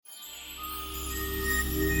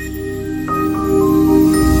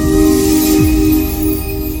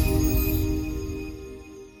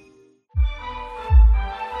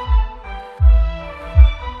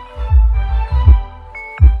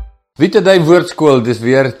Wietedij Woordskool, dis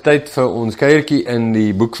weer tyd vir ons kuiertjie in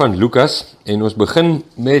die boek van Lukas en ons begin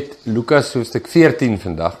met Lukas hoofstuk 14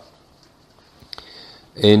 vandag.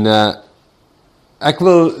 En ek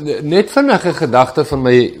wil net vinnig 'n gedagte van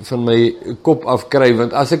my kop afkry,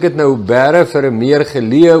 want as ek dit nou bære vir 'n meer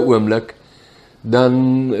geleë oomblik,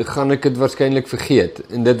 dan gaan ek dit waarskynlik vergeet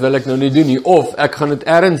en dit wil ek nou nie doen nie, of ek gaan dit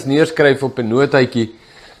ergens neerskryf op 'n notaatjie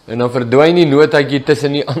en dan verdwyn die notaatjie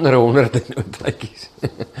tussen die ander honderde notaatjies. Ek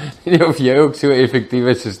weet nie of jy ook so 'n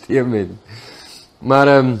effektiewe stelsel het.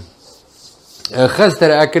 Maar gister,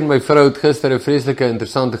 ek en my vrou het gister 'n vreeslike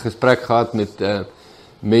interessante gesprek gehad met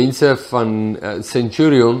mense van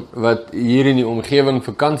Centurion wat hier in die omgewing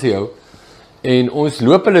vakansie hou, en ons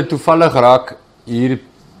loop hulle toevallig raak hier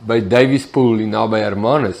by Daviespool, hier naby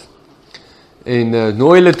Hermanus, en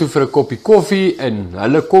nooi hulle toe vir 'n koppie koffie, en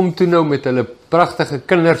hulle kom toe nou met hulle pragtige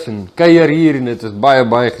kinders en kuier hier, en dit is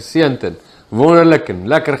baie geseënd en wonderlik en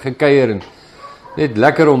lekker gekuier, en net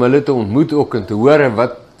lekker om hulle te ontmoet ook en te hoor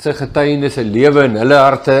wat se getuienisse lewe in hulle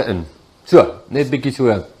harte, en so, net bietjie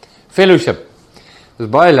so fellowship. Dit is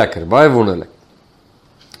baie lekker, baie wonderlik.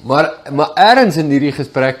 Maar ergens in hierdie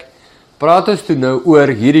gesprek praat ons toe nou oor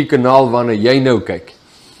hierdie kanaal waarna jy nou kyk.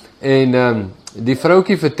 En die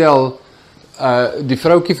vroukie vertel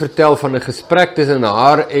van 'n gesprek tussen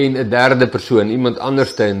haar en 'n derde persoon, iemand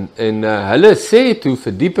anderste, en hulle sê toe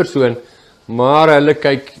vir die persoon, maar hulle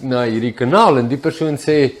kyk na hierdie kanaal, en die persoon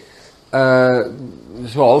sê,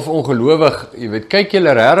 so half ongelowig, jy weet, kyk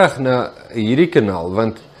julle regtig na hierdie kanaal,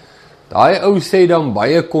 want daai ou sê dan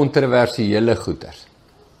baie kontroversiële goeters.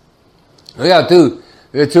 Nou ja, toe,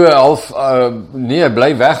 weet so half, nee,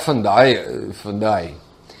 bly weg van daai.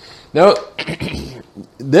 Nou,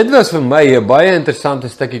 dit was vir my 'n baie interessante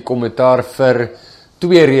stukkie kommentaar vir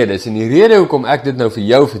twee redes, en die rede hoekom ek dit nou vir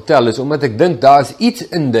jou vertel, is omdat ek dink daar is iets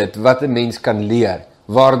in dit wat 'n mens kan leer,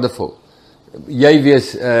 waardevol. Jy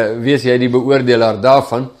wees jy die beoordelaar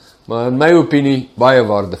daarvan, maar in my opinie, baie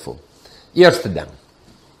waardevol. Eerste ding,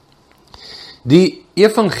 die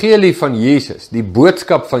evangelie van Jesus, die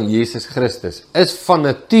boodskap van Jesus Christus, is van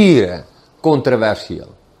nature kontroversieel.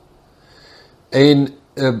 En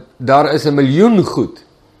daar is 'n miljoen goed,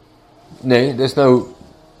 nee, dis nou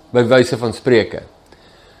by wyse van spreke,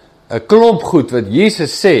 'n klomp goed wat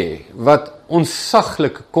Jesus sê, wat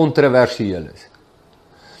ontsaglik kontroversieel is.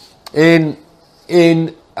 En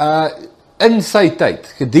in sy tyd,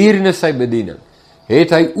 gedurende sy bediening, het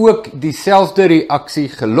hy ook dieselfde reaksie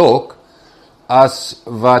gelok, as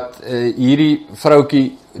wat hierdie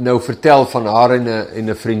vroukie nou vertel van haar en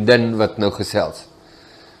 'n vriendin wat nou gesels.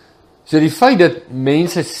 So die feit dat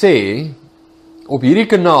mense sê, op hierdie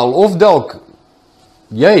kanaal, of dalk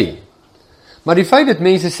jy, maar die feit dat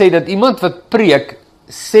mense sê dat iemand wat preek,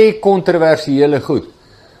 sê kontroversiële goed,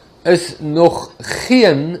 is nog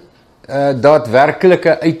geen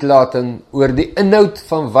daadwerklike uitlating oor die inhoud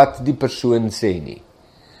van wat die persoon sê nie.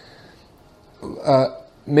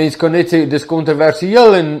 Mens kan net sê, dis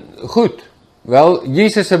kontroversieel en goed. Wel,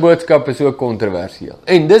 Jesus se boodskap is ook kontroversieel.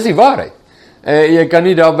 En dis die waarheid. Jy kan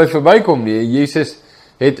nie daarby verbykom nie. Jesus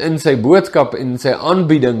het in sy boodskap en sy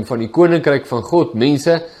aanbieding van die koninkryk van God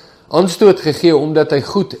mense aanstoot gegee, omdat hy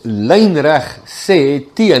goed lynreg sê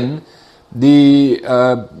teen die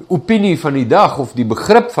opinie van die dag, of die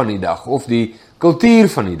begrip van die dag, of die kultuur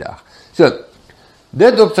van die dag. So,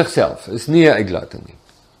 dit op sigself is nie 'n uitlating nie.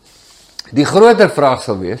 Die groter vraag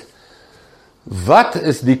sal wees, wat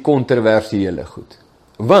is die kontroversiële goed?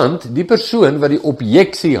 Want die persoon wat die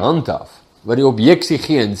objeksie handhaaf, wat die objeksie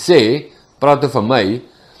gee en sê, praat van my,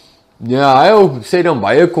 ja, hy sê dan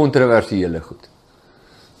baie kontroversiële goed.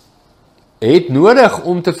 Het nodig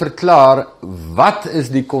om te verklaar, wat is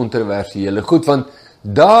die kontroversiële goed, want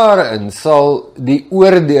daarin sal die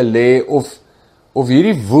oordeel lê of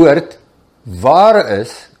hierdie woord waar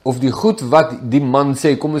is, of die goed wat die man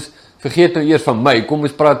sê, kom ons vergeet nou eers van my, kom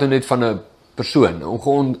ons praat nou net van 'n persoon,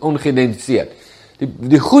 ongeïdentifiseerd.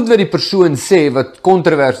 Die goed wat die persoon sê, wat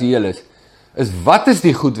kontroversieel is wat is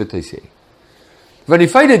die goed wat hy sê? Want die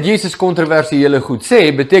feit dat Jesus kontroversiële goed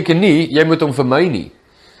sê, beteken nie, jy moet hom vermy nie.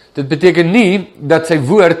 Dit beteken nie, dat sy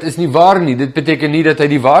woord is nie waar nie, dit beteken nie dat hy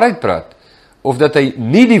die waarheid praat, of dat hy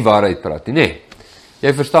nie die waarheid praat nie, nee.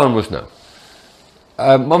 Jy verstaan mos nou.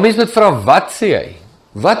 Maar mens moet vra, wat sê hy?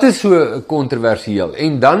 Wat is so kontroversieel?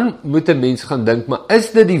 En dan moet 'n mens gaan dink, maar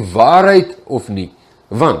is dit die waarheid of nie?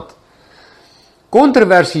 Want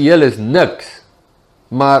kontroversieel is niks,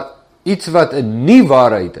 maar iets wat 'n nie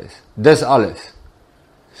waarheid is, dis alles.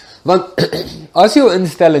 Want as jou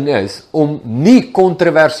instelling is om nie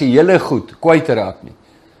kontroversiële goed kwyt te raak nie,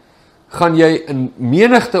 gaan jy in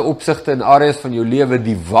menigte opsigte in areas van jou lewe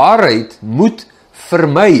die waarheid moet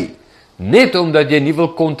vermy. Net omdat jy nie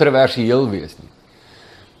wil kontroversieel wees nie.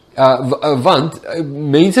 Want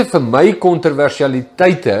mense vir my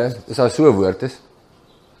kontroversialiteite, as daar so 'n woord is,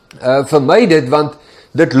 vir my dit, want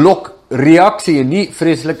dit lok reaksie en nie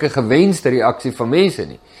vreeslike gewenste reaksie van mense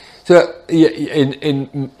nie. So,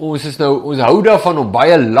 en ons hou daarvan om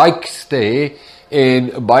baie likes te hê,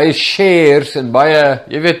 en baie shares, en baie,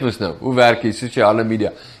 jy weet mos nou, hoe werk die sosiale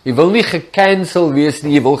media. Jy wil nie gecancel wees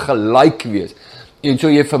nie, jy wil gelike wees. En so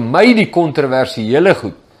jy vermy die kontroversiële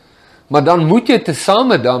goed. Maar dan moet jy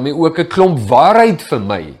tesame daarmee ook 'n klomp waarheid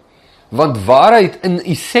vermy. Want waarheid in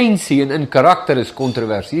essensie en in karakter is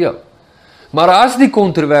kontroversieel. Maar as die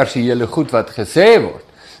kontroversiële goed wat gesê word,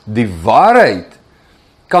 die waarheid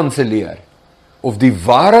kanseleer, of die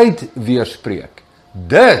waarheid weerspreek,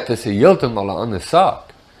 dit is 'n heeltemal 'n ander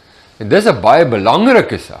saak. En dis 'n baie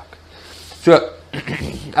belangrike saak. So,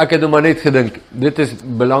 ek het nou maar net gedink, dit is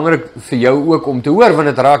belangrik vir jou ook om te hoor, want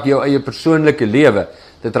dit raak jou eie persoonlike lewe,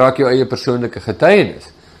 dit raak jou eie persoonlike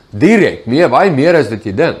getuienis, direk, baie meer as wat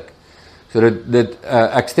jy dink. So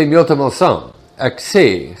ek stem heeltemal saam. Ek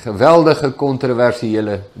sê, geweldige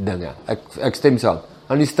kontroversiële dinge. Ek stem saam.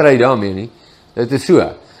 Gaan nie stryd daarmee nie. Dit is so.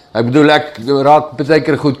 Ek bedoel, ek raak baie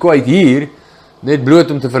keer goed kwyt hier, net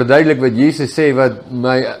bloot om te verduidelik wat Jesus sê, wat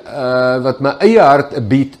my eie hart 'n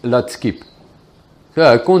beat laat skiep.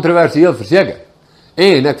 Ja, kontroversieel verseker.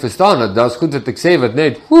 En ek verstaan dat is goed wat ek sê, wat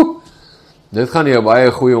net, dit gaan nie 'n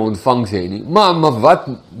baie goeie ontvangs hê nie. Maar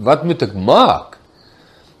wat moet ek maak?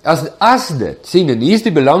 As dit, sien, en hier is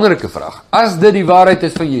die belangrike vraag, as dit die waarheid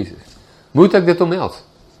is van Jesus, moet ek dit omhels?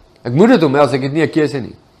 Ek moet dit omhels, ek het nie 'n keuse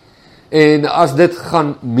nie. En as dit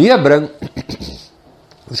gaan meebring,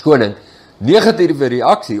 verskoning, negatiewe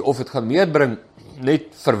reaksie, of dit gaan meebring net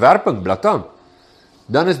verwerping, blaataan,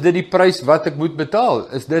 dan is dit die prys wat ek moet betaal.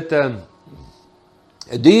 Is dit 'n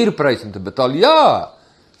duur prys om te betaal? Ja,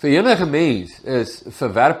 vir enige mens is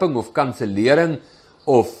verwerping of kansellering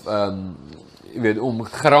of om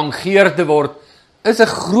gerangeer te word, is 'n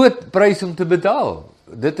groot prys om te betaal.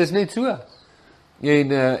 Dit is net so.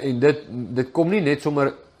 En dit kom nie net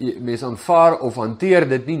sommer, mens aanvaar of hanteer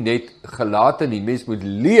dit nie net gelate nie. Mens moet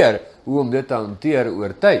leer hoe om dit te hanteer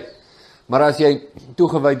oor tyd. Maar as jy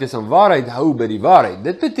toegewyd is aan waarheid, hou by die waarheid.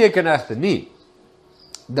 Dit beteken egter nie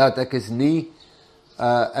dat ek is nie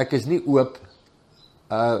oop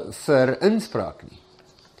vir inspraak nie.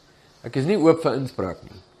 Ek is nie oop vir inspraak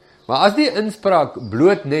nie. Maar as die inspraak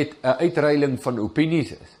bloot net 'n uitruiling van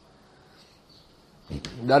opinies is,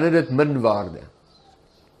 dan het dit min waarde.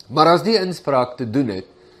 Maar as die inspraak te doen het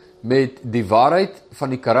met die waarheid van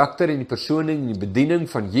die karakter en die persoon en die bediening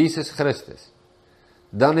van Jesus Christus,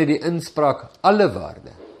 dan het die inspraak alle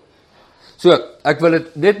waarde. So, ek wil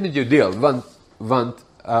dit net met jou deel, want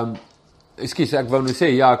ek wou nou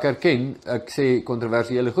sê, ja, ek erken, ek sê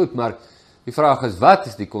kontroversiële goed, maar die vraag is, wat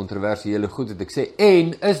is die kontroversiële goed wat ek sê,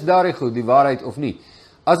 en is daardie goed die waarheid of nie?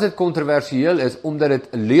 As dit kontroversieel is, omdat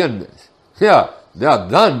dit 'n leuen is, ja,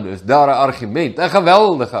 dan is daar 'n argument, 'n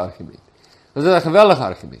geweldige argument. Dit is 'n geweldige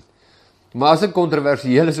argument. Maar as dit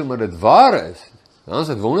kontroversieel is omdat dit waar is, dan is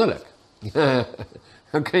dit wonderlik.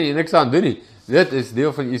 Dan kan jy niks aan doen nie. Dit is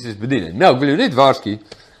deel van Jesus bediening. Nou, ek wil jou net waarsku,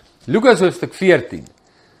 Lukas hoofstuk 14,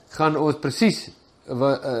 gaan ons presies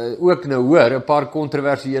ook nou hoor, 'n paar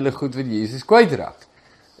kontroversiële goed wat Jesus kwytraak.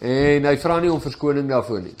 En hy vra nie om verskoning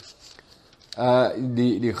daarvoor nie.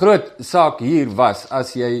 Die groot saak hier was,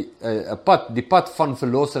 as jy die pad van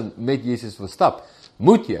verlossing met Jesus wil stap,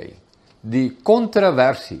 moet jy die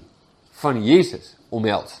kontroversie van Jesus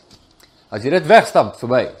omhels. As jy dit wegstamp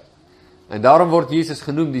verby, en daarom word Jesus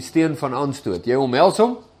genoem die steen van aanstoot. Jy omhels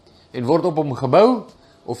hom, en word op hom gebou,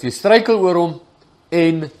 of jy struikel oor hom,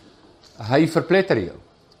 en hy verpletter jou.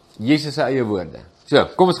 Jesus se eie woorde. So,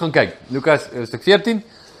 kom ons gaan kyk. Lukas stuk 14.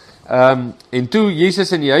 En toe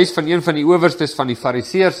Jesus in die huis van een van die owerstes van die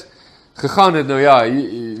fariseërs gegaan het, nou ja,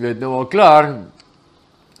 jy weet nou al klaar,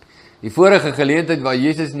 die vorige geleentheid waar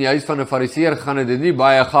Jesus in die huis van 'n fariseër gegaan het, het nie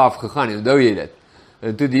baie gaaf gegaan nie, onthou jy dit?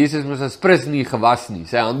 En toe Jesus moes as prins nie gewas nie,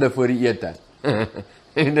 sy hande voor die ete.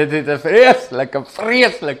 En dit het 'n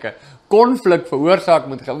vreeslike konflik veroorsaak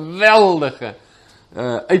met geweldige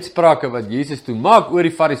uitsprake wat Jesus toe maak oor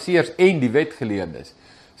die fariseërs en die wetgeleerdes.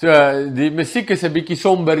 So, die musiek is 'n bietjie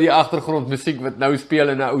somber, die agtergrondmusiek wat nou speel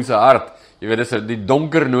in 'n ou se hart. Jy weet, dis die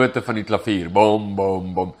donker note van die klavier. Bom,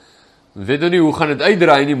 bom, bom. Ons weet nou nie hoe gaan dit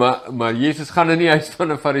uitdraai nie, maar Jesus gaan in die huis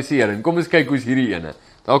van 'n fariseër. En kom ons kyk hoe's hierdie ene.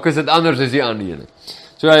 Dalk is dit anders as die ander ene.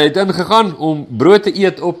 So, hy het ingegaan om brood te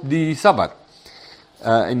eet op die Sabbat.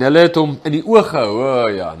 En hulle het hom in die oog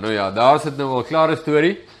gehou. Nou ja, daar is dit nou al 'n klare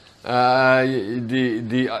storie.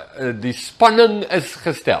 Die spanning is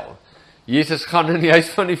gestel. Jesus gaan in die huis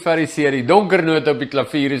van die Fariseer, die donker noot op die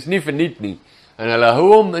klavier is nie verniet nie, en hulle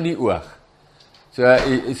hou hom in die oog.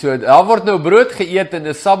 So daar word nou brood geëet in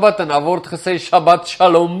 'n Sabbat, en daar word gesê Shabbat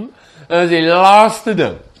Shalom, en dis die laaste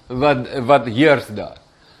ding, wat heers daar.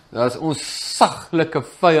 Daar is onsaglike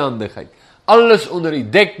vyandigheid, alles onder die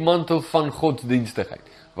dekmantel van godsdienstigheid,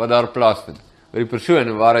 wat daar plaasvind, oor die persoon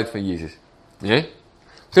en waarheid van Jesus. Nee?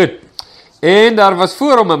 Goed. En daar was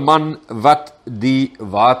voor hom 'n man wat die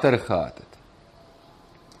water gehad het.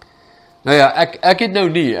 Nou ja, ek het nou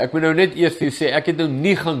nie, ek moet nou net eers vir jou sê, ek het nou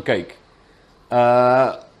nie gaan kyk,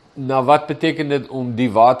 na wat beteken dit om die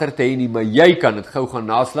water te hê nie, maar jy kan dit gou gaan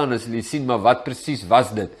naslaan, as jy sien, maar wat presies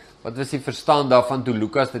was dit? Wat was die verstaan daarvan toe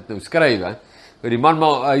Lukas dit nou skryf, hè? Maar die man,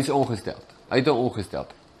 maar hy is ongesteld, hy het hom ongesteld.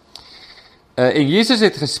 En Jesus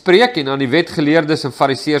het gespreek en aan die wetgeleerdes en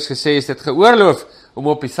fariseërs gesê, is dit geoorloof om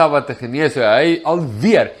op die Sabbat te genees. So hy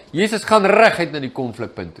alweer, Jesus gaan reguit na die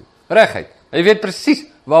konflikpunt toe, reguit. Hy weet presies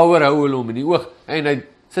waaroor hou hulle hom in die oog, en hy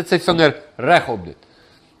sit sy vinger reg op dit.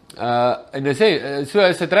 En hy sê, so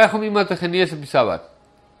is dit reg om iemand te genees op die Sabbat?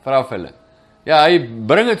 Vra vir hulle. Ja, hy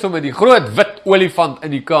bring het sommer die groot wit olifant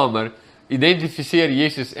in die kamer, identifiseer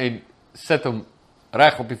Jesus en sit hom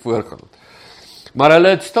reg op die voorgrond. Maar hulle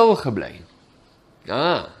het stil gebly.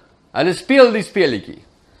 Ja, hulle speel die speletjie.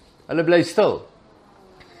 Hulle bly stil.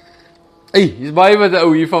 Hier's baie wat 'n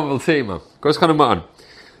ou hiervan wil sê, man. Kom ons gaan hom maar aan.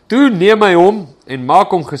 Toe neem hy hom en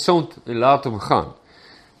maak hom gesond en laat hom gaan.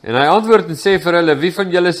 En hy antwoord en sê vir hulle, wie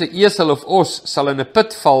van julle se esel of os sal in 'n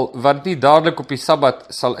put val wat nie dadelik op die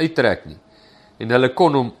Sabbat sal uittrek nie? En hulle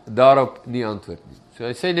kon hom daarop nie antwoord nie. So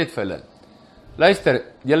hy sê net vir hulle, luister,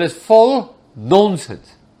 julle is vol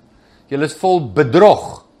nonsens. Julle is vol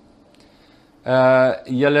bedrog.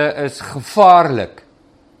 Julle is gevaarlik.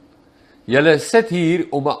 Julle sit hier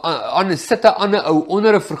sit 'n ander ou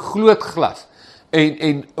onder 'n vergrootglas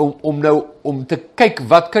en om te kyk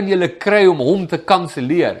wat kan julle kry om hom te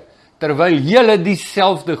kanselleer, terwyl julle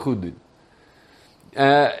dieselfde goed doen.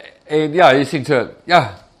 En ja, jy sien so,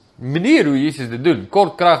 ja, manier hoe Jesus dit doen,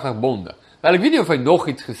 kort, kragtig, bondig. Wel, ek weet nie of hy nog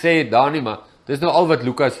iets gesê het daar nie, maar dis nou al wat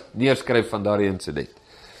Lukas neerskryf van daardie insident.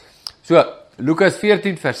 So, Lukas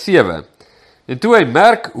 14 vers 7, en toe hy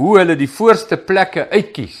merk hoe hulle die voorste plekke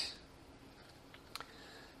uitkies,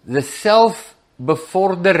 die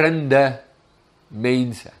selfbevorderende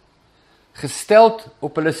mense, gesteld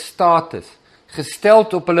op hulle status,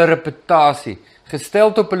 gesteld op hulle reputasie,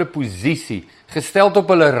 gesteld op hulle posisie, gesteld op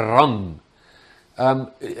hulle rang.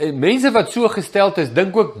 Mense wat so gesteld is,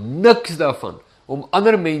 dink ook niks daarvan, om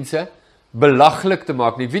ander mense belaglik te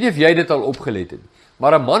maak nie. Ek weet nie of jy dit al opgelet het,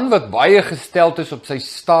 maar 'n man wat baie gesteld is op sy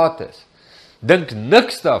status, dink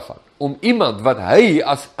niks daarvan, om iemand wat hy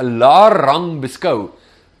as 'n laer rang beskou,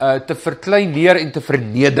 te verkleineer en te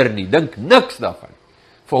verneder nie, dink niks daarvan.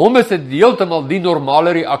 Vir hom is dit heeltemal die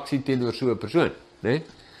normale reaksie teenoor so 'n persoon, né?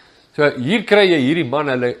 So hier kry jy hierdie man,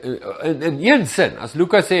 hulle in een sin, as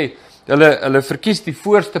Lukas sê, hulle verkies die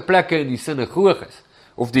voorste plekke in die sinagoges,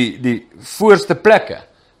 of die voorste plekke,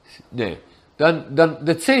 nee, dan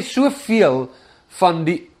dit sê soveel van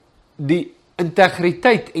die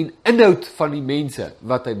integriteit en inhoud van die mense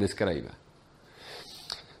wat hy beskryf.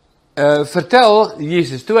 Vertel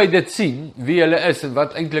Jesus, toe hy dit sien, wie hulle is en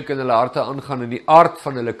wat eintlik in hulle harte aangaan en die aard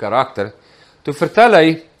van hulle karakter, toe vertel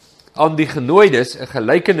hy aan die genooides 'n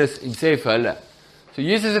gelykenis en sê vir hulle. So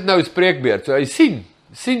Jesus het nou 'n spreekbeurt, so hy sien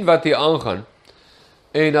wat hier aangaan,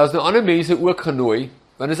 en daar's nou ander mense ook genooi,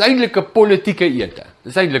 want dit is eintlik 'n politieke ete,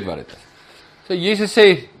 dis eintlik wat dit is. So Jesus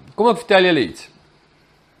sê, kom ek vertel julle iets.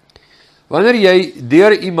 Wanneer jy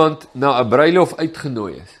deur iemand na 'n bruilof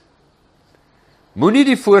uitgenooi is, moenie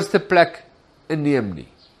die voorste plek inneem nie.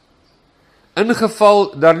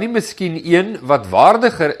 Ingeval daar nie miskien een wat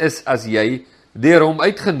waardiger is as jy deur hom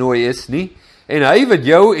uitgenooi is nie, en hy wat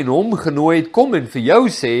jou en hom genooi het kom en vir jou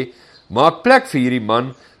sê, maak plek vir hierdie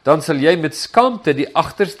man, dan sal jy met skaamte die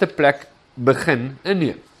agterste plek begin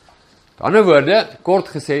inneem. Met ander woorde, kort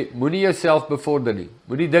gesê, moenie jouself bevorder nie.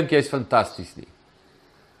 Moenie dink jy's fantasties nie.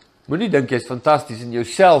 Moenie dink jy's fantasties en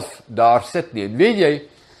jouself daar sit nie. En weet jy,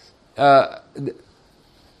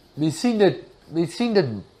 mens sien dit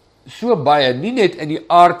so baie, nie net in die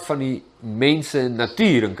aard van die mense en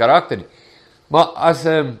natuur en karakter nie, maar as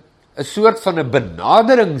 'n soort van 'n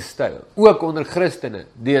benaderingsstyl, ook onder Christene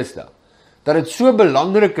deesdae, dat dit so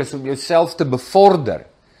belangrik is om jouself te bevorder,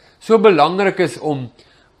 so belangrik is om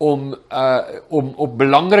op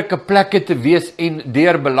belangrike plekke te wees en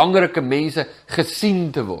deur belangrike mense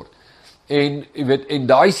gesien te word. En jy weet, en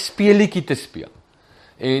daai speletjie te speel.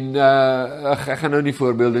 En ek gaan nou nie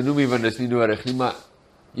voorbeelde noem nie, want dit is nie nodig nie, maar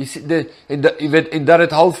jy weet, en dat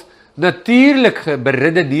dit half natuurlik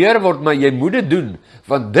beredeneer word, maar jy moet dit doen,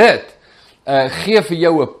 want dit gee vir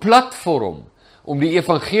jou 'n platform om die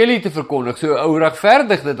evangelie te verkondig. So ou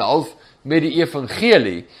regverdig dit half met die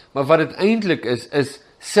evangelie, maar wat dit eintlik is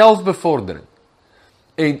selfbevordering.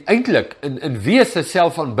 En eintlik in wese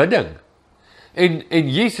selfaanbidding. En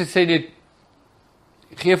Jesus sê net,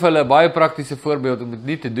 geef hulle 'n baie praktiese voorbeeld om dit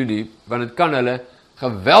nie te doen nie, want dit kan hulle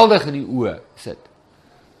geweldig in die oë sit.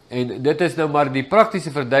 En dit is nou maar die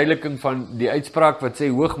praktiese verduideliking van die uitspraak wat sê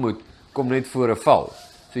hoogmoed kom net voor 'n val.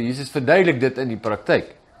 So Jesus verduidelik dit in die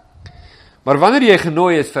praktyk. Maar wanneer jy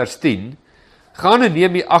genooi is, vers 10, gaan en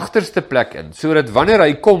neem die agterste plek in, sodat wanneer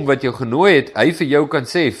hy kom wat jou genooi het, hy vir jou kan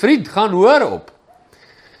sê, vriend, gaan hoor op.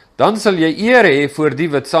 Dan sal jy eer hê voor die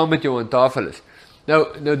wat saam met jou aan tafel is.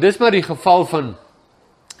 Nou dis maar die geval van,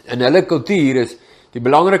 in hulle kultuur is, die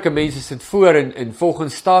belangrike mense sit voor en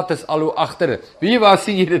volgens status al hoe agter. Wie waar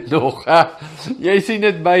sien jy dit nog? Jy sien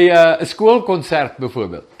dit by 'n skoolkonsert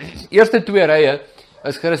byvoorbeeld. Eerste 2 rye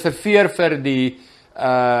is gereserveer vir die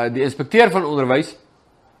inspekteur van onderwys,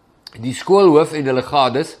 die skoolhoof en hulle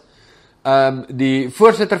gades, die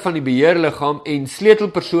voorsitter van die beheerliggaam en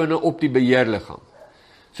sleutelpersone op die beheerliggaam.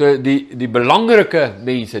 So die belangrike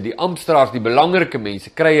mense, die amptdraers, die belangrike mense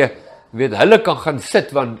kry hulle kan gaan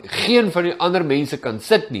sit, want geen van die ander mense kan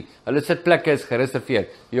sit nie. Hulle sitplekke is gereserveer,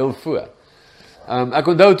 heel voor. Ek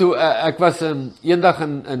onthou toe, ek was eendag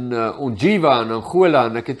in Onjiva in Angola,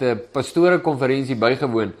 en ek het 'n pastorekonferensie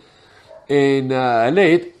bygewoon, en hulle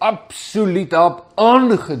het absoluut daarop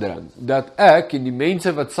aangedring, dat ek en die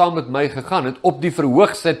mense wat saam met my gegaan het, op die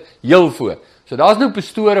verhoog sit, heel voor. So daar's nou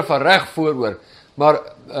pastore van reg vooroor, maar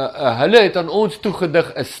hulle het aan ons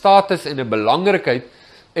toegedig 'n status en 'n belangrikheid,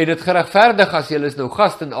 en dit geregverdig as julle is nou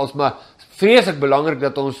gaste en alsmaar vreeslik belangrik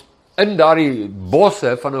dat ons in daardie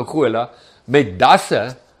bosse van Angola met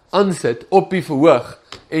dasse aansit op die verhoog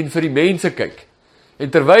en vir die mense kyk. En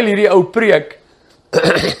terwyl hierdie ou preek,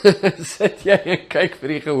 sit jy en kyk vir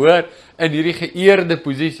die gehoor in hierdie geëerde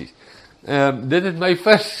posisies. Dit het my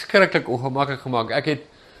verskriklik ongemaklik gemaak. Ek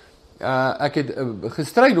het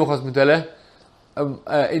gestry nog as met hulle,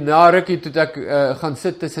 en na rukkie toe ek gaan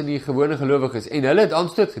sit tussen die gewone gelowiges, en hulle het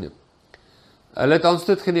aanstoot geneem.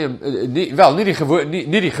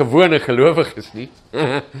 Nie die gewone gelowiges nie,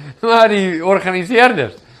 maar die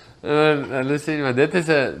organiseerders. Hulle sê, maar dit is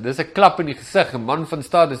 'n klap in die gesig, 'n man van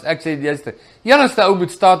status. Ek sê die enigste ou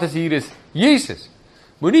met status hier is Jesus.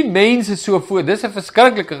 Moenie mense so voor, dis 'n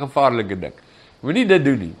verskriklike gevaarlike ding. Moenie dit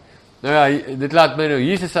doen nie. Nou ja, dit laat my nou,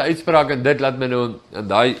 Jesus se uitspraak en dit laat my nou in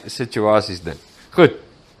daai situasies dink. Goed.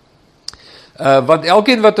 Want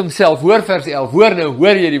elkeen wat homself, hoor vers 11,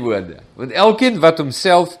 hoor jy die woorde. Want elkeen wat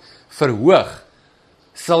homself verhoog,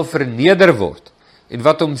 sal verneder word. En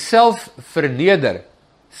wat homself verneder,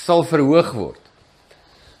 sal verhoog word.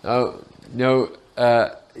 Nou,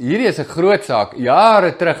 hierdie is 'n groot saak.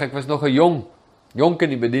 Jare terug, ek was nog 'n jonk in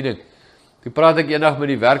die bediening. Toe praat ek eendag met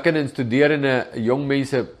die werkende en studerende jong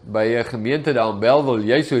mense by 'n gemeente daar in Bellville,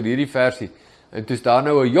 juis oor hierdie versie. En toe is daar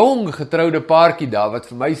nou 'n jong getroude paartjie daar wat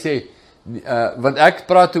vir my sê, want ek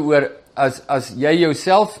praat oor as jy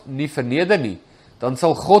jouself nie verneder nie, dan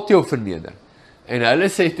sal God jou verneder. En hulle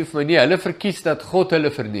sê toe vir my, nee, hulle verkies dat God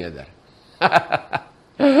hulle verneder.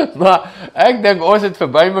 Maar ek dink ons het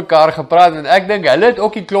verby mekaar gepraat, en ek dink hulle het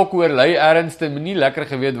ook die klok oorlei ergens en nie lekker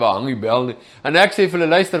geweet waar hang die bel nie. En ek sê vir hulle,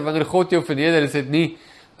 luister, wanneer God jou verneder, is dit nie,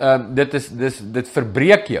 dit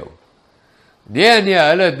verbreek jou.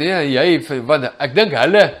 Want ek dink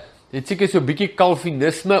hulle het seker so 'n bietjie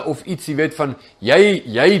kalvinisme of iets, jy weet, van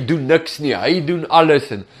jy doen niks nie, hy doen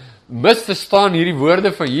alles, en misverstaan hierdie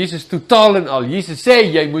woorde van Jesus totaal en al. Jesus sê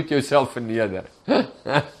jy moet jouself verneder.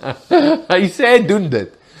 Hy sê doen dit.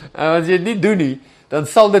 As jy dit nie doen nie, dan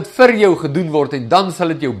sal dit vir jou gedoen word en dan sal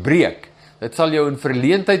dit jou breek. Dit sal jou in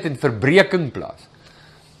verleentheid en verbreeking plaas.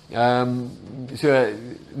 So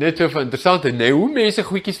net so van interessant, nee, hoe mense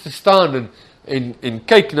goedjies verstaan en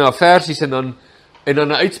kyk na versies en dan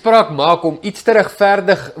 'n uitspraak maak om iets te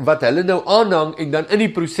regverdig wat hulle nou aanhang en dan in die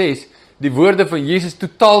proses die woorde van Jesus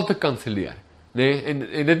totaal te kanselleer. Nee,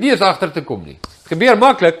 en dit nie eens agter te kom nie. Het gebeur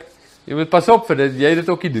maklik. Jy moet pas op vir dit, jy dit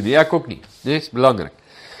ook nie doen nie, ek ook nie. Nee, is belangrik.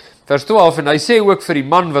 Vers 12, en hy sê ook vir die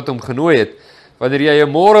man wat hom genooi het, wanneer jy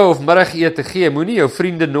 'n môre of middagete gee, moenie jou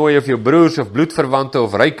vriende nooi of jou broers of bloedverwante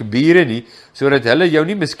of ryk bure nie, sodat hulle jou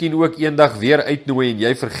nie miskien ook eendag weer uitnooi en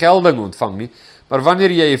jy vergelding ontvang nie. Maar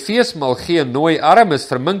wanneer jy 'n feesmaal gee, nooi armes,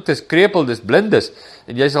 verminktes, krepeldes, blindes,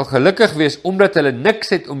 en jy sal gelukkig wees omdat hulle niks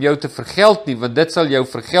het om jou te vergeld nie, want dit sal jou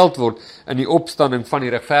vergeld word in die opstanding van die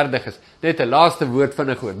regverdiges. Net 'n laaste woord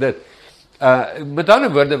vinnig oor dit. Met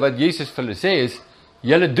ander woorde wat Jesus vir hulle sê is,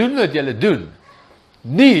 julle doen wat julle doen,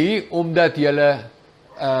 Nie omdat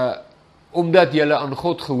julle aan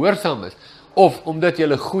God gehoorsaam is, of omdat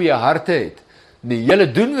julle goeie harte het. Nee,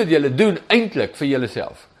 julle doen wat julle doen eintlik vir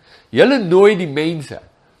julleself. Julle nooi die mense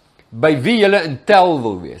by wie julle in tel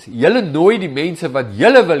wil wees. Julle nooi die mense wat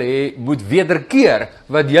julle wil hê moet wederkeer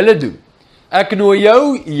wat julle doen. Ek nooi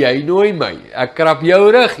jou, jy nooi my. Ek krap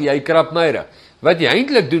jou rug, jy krap my rug. Wat jy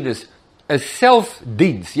eintlik doen is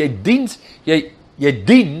selfdiens. Jy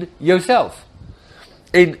dien jouself.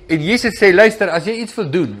 En Jesus sê, luister, as jy iets wil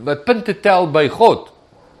doen wat punte tel by God,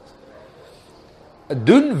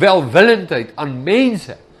 doen welwillendheid aan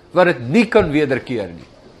mense wat dit nie kan wederkeer nie.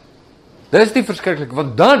 Dit is nie verskriklik,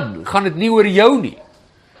 want dan gaan dit nie oor jou nie.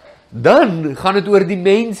 Dan gaan dit oor die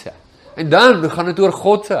mense. En dan gaan dit oor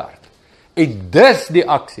God se hart. En dis die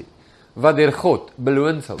aksie wat deur God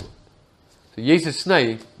beloon sal word. So Jesus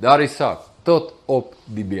sny daardie saak tot op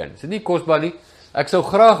die been. Is dit nie kosbaar nie? Ek sou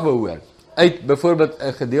graag wou hoor uit byvoorbeeld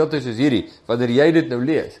 'n gedeelte soos hierdie, wanneer jy dit nou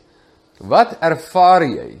lees. Wat ervaar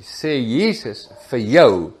jy, sê Jesus vir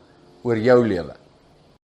jou oor jou lewe?